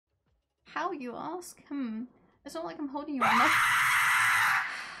How, you ask? It's not like I'm holding you on.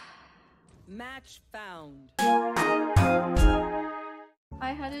 Match found.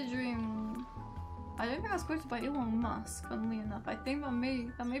 I had a dream. I don't think I was quoted by Elon Musk, funnily enough. I think that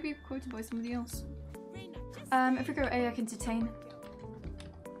may be quoted by somebody else. If we go A, I can detain.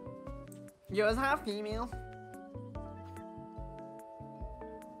 Yours half female.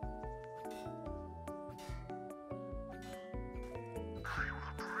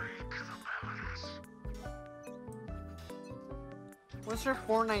 What's your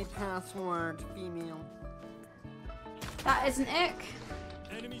Fortnite password, female? That is an ick.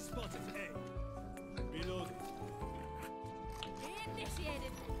 Enemy spotted. A. Reloading.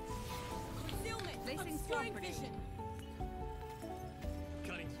 Initiated. Concealment. Placing swarm grenade.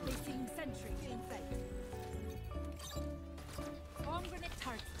 Cutting through. Placing sentry in sight. Swarm grenade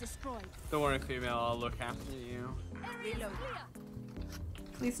turret destroyed. Don't worry, female. I'll look after you. Reload.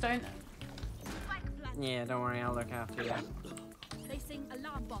 Please don't. Yeah, don't worry. I'll look after you. Placing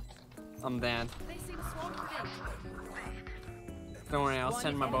alarm bot. I'm dead. Placing swarm grenade. Don't worry. I'll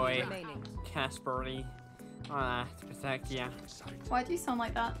send my boy Remaining. Caspery to protect you. Why do you sound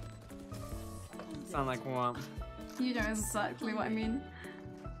like that? Sound like what? You know exactly what I mean.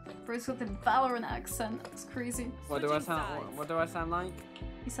 Bro's got the Valorant accent. It's crazy. What do I sound? What do I sound like?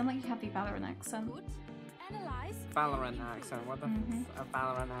 You sound like you have the Valorant accent. Good. Analyze. Valorant accent. What the f a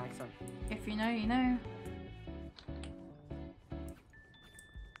Valorant accent? If you know, you know.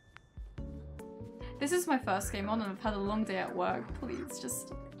 This is my first game on, and I've had a long day at work. Please,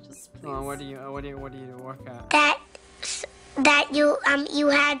 just please. Oh, where do you work at? That you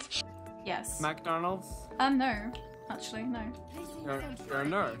had. Yes. McDonald's? No. Actually, no. You're a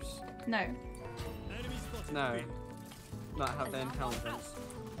nurse? No. Enemy spotted. No. Not have the intelligence.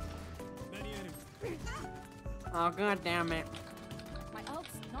 Many enemies. Oh, god damn it. My ult's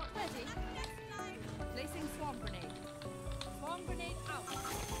not ready. Placing swarm grenade. Swarm grenade out.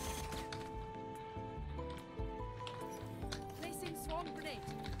 Placing swarm grenade.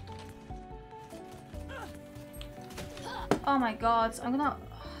 Oh my god, I wanna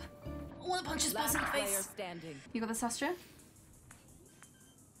punch this person in the Player face. standing. You got this, Astra?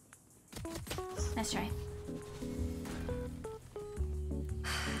 Nice try.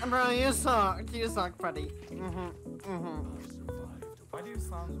 Bro, you suck, buddy. Why do you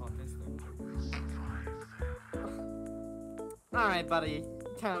sound autistic? Alright, buddy.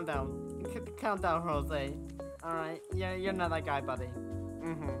 Calm down. Calm down, Jose. Alright, yeah, you're not that guy, buddy.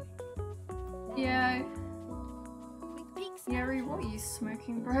 Yeah. Yoru, what are you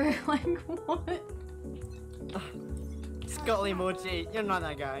smoking, bro? Like, what? Skull emoji, you're not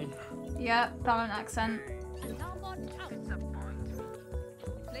that guy. Yeah, Valorant accent. Alarm bot out.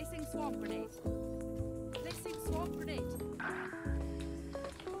 Placing swarm grenade. Placing swarm grenade.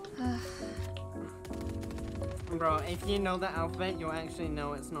 Bro, if you know the alphabet, you'll actually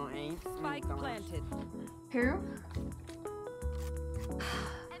know it's not 8. Spike planted. Who?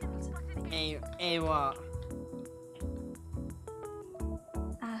 A what?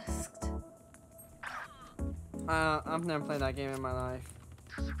 Asked. I've never played that game in my life.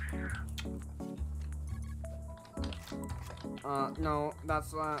 No,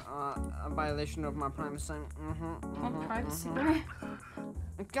 that's a violation of my privacy. What privacy, bro?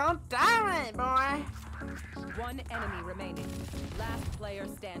 God damn it, boy! One enemy remaining. Last player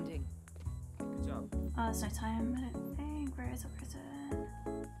standing. Good job. Oh, there's no time. I don't think. Where is it?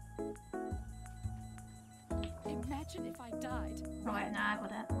 Imagine if I died. Right, now I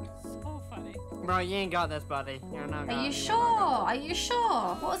got it. So funny. Bro, you ain't got this, buddy. You're not. Are you sure? Are you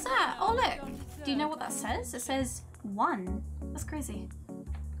sure? What was that? Oh, look. Do you know what that says? It says 1. That's crazy.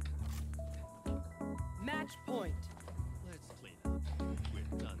 Match point. Let's clean up.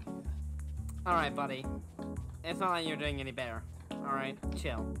 We're done. Alright, buddy. It's not like you're doing any better. Alright,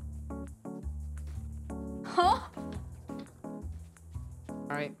 chill. Huh?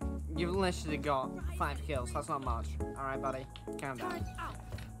 Alright, you've literally got 5 kills. That's not much. Alright, buddy. Calm down.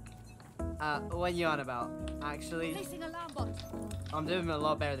 What are you on about? Actually, Placing alarm bot. I'm doing a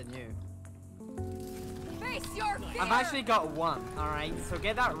lot better than you. Face your fear. I've actually got 1, alright? So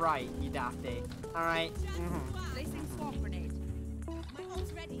get that right, you dafty. Alright? Placing swarm grenade. My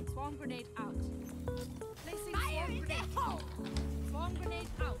ult's ready. Swarm grenade out. Placing swarm grenade. Swarm grenade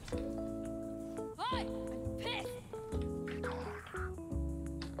out. Hi! I'm pissed.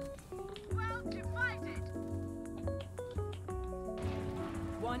 Well divided.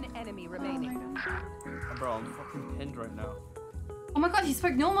 One enemy remaining. Oh my god. Bro, I'm fucking pinned right now. Oh my god, he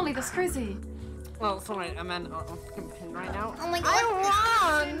spoke normally. That's crazy. Well, sorry, I meant I'm fucking pinned right now. Oh my god. I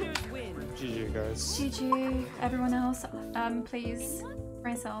won! Win. GG, guys. GG. Everyone else, please.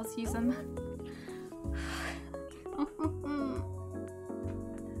 Brain cells, use them.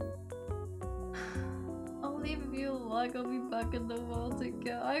 I'll leave you like I'll be back in the world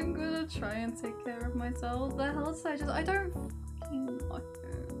again. I'm gonna try and take care of myself. The hell is I don't fucking know.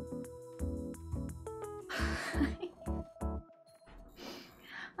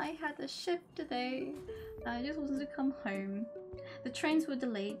 I had a shift today. I just wanted to come home. The trains were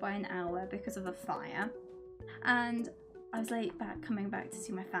delayed by an hour because of a fire, and I was late coming back to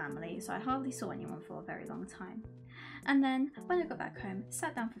see my family, so I hardly saw anyone for a very long time. And then when I got back home,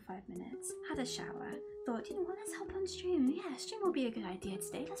 sat down for 5 minutes, had a shower, thought, you know what, let's hop on stream. Yeah, stream will be a good idea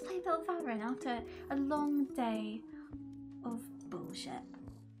today. Let's play a bit of Valorant after a long day of bullshit.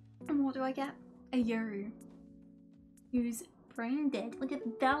 And what do I get? A Yoru who's brain dead with a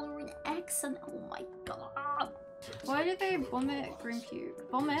Valorant accent. Oh my god. Why did they bomb it Green Cube?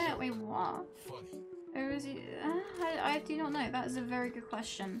 Bomb it? Wait, what? Or is he, I do not know. That is a very good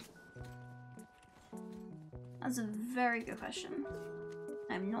question. That's a very good question.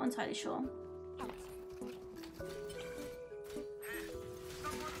 I'm not entirely sure.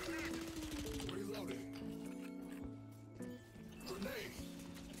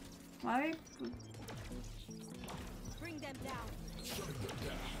 Why? Bring them down.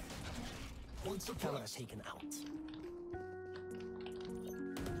 Camera taken out.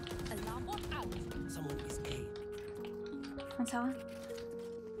 Alarm bot out. Someone is A. One tower.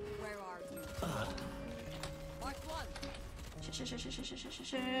 Where are you? Mark one.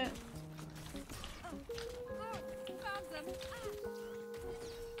 Shit. Found them.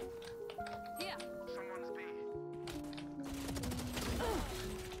 Here.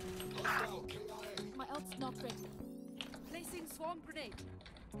 My ult's not ready. Placing swarm grenade.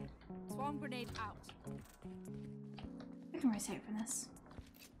 Swarm grenade out. We can rotate from this.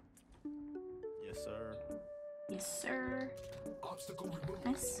 Yes, sir. Yes, sir.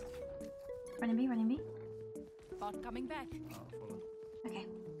 Nice. Running B. Bot coming back. Oh, fallen. Okay.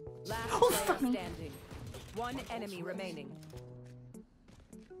 Last Oh, player fuck me. standing. One enemy remaining.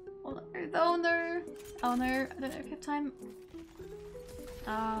 Oh no. Oh no. I don't know if you have time.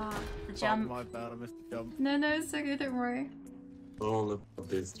 Ah, the Oh, jump. my bad, I missed the jump. No, it's okay, don't worry. All of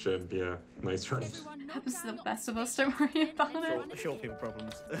this jump, yeah. Nice try. Everyone knock Happens to down the your best of us, don't worry about it. Short people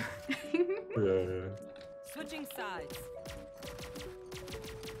problems. Yeah. Switching sides.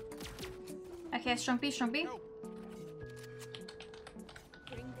 Okay, strong B.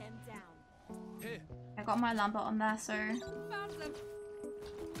 Bring them down. I got my alarm bot on there, so Found them.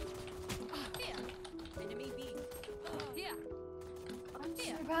 Here. Enemy B. Here.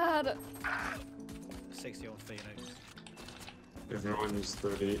 Here. bad. 60 on Phoenix. Everyone is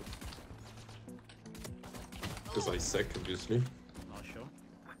 30. Because I suck, obviously. Not sure.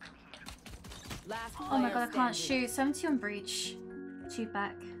 Last Oh my player god, I can't standing. shoot. 70 on breach. 2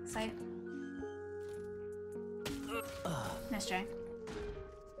 back. Sight. Nice try.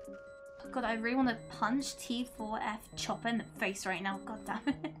 God, I really want to punch T4F Chopper in the face right now. God damn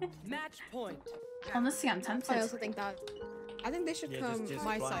it. Match point. Honestly, I'm tempted. I also think that. I think they should Yeah, come just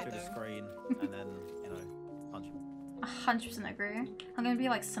my fly side through the though. screen and then, you know, punch him. 100% agree. I'm gonna be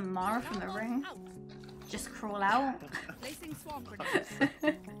like Samara from the ring. Out. Just crawl out. Placing swarm grenade.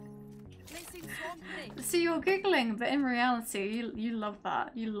 Placing swarm grenade. See, you're giggling, but in reality, you love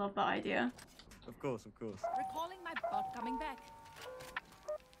that. You love that idea. Of course. Recalling my bot coming back.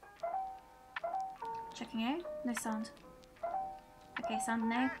 Checking A. No sound. Okay, sound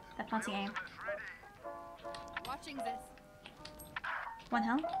no. They're planting A. Watching this. One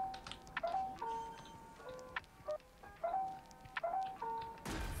hell.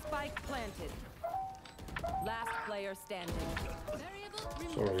 Spike planted. Last player standing.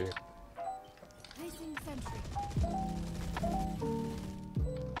 Variable Sorry. reload. Placing sentry.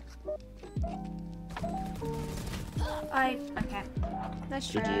 Okay. Let's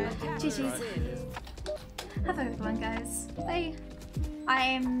Did try. you? GG's. Have a good one, guys. Bye.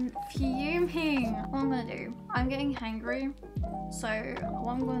 I'm fuming. What I'm gonna do? I'm getting hangry. So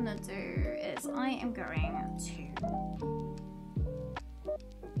what I'm gonna do is I am going to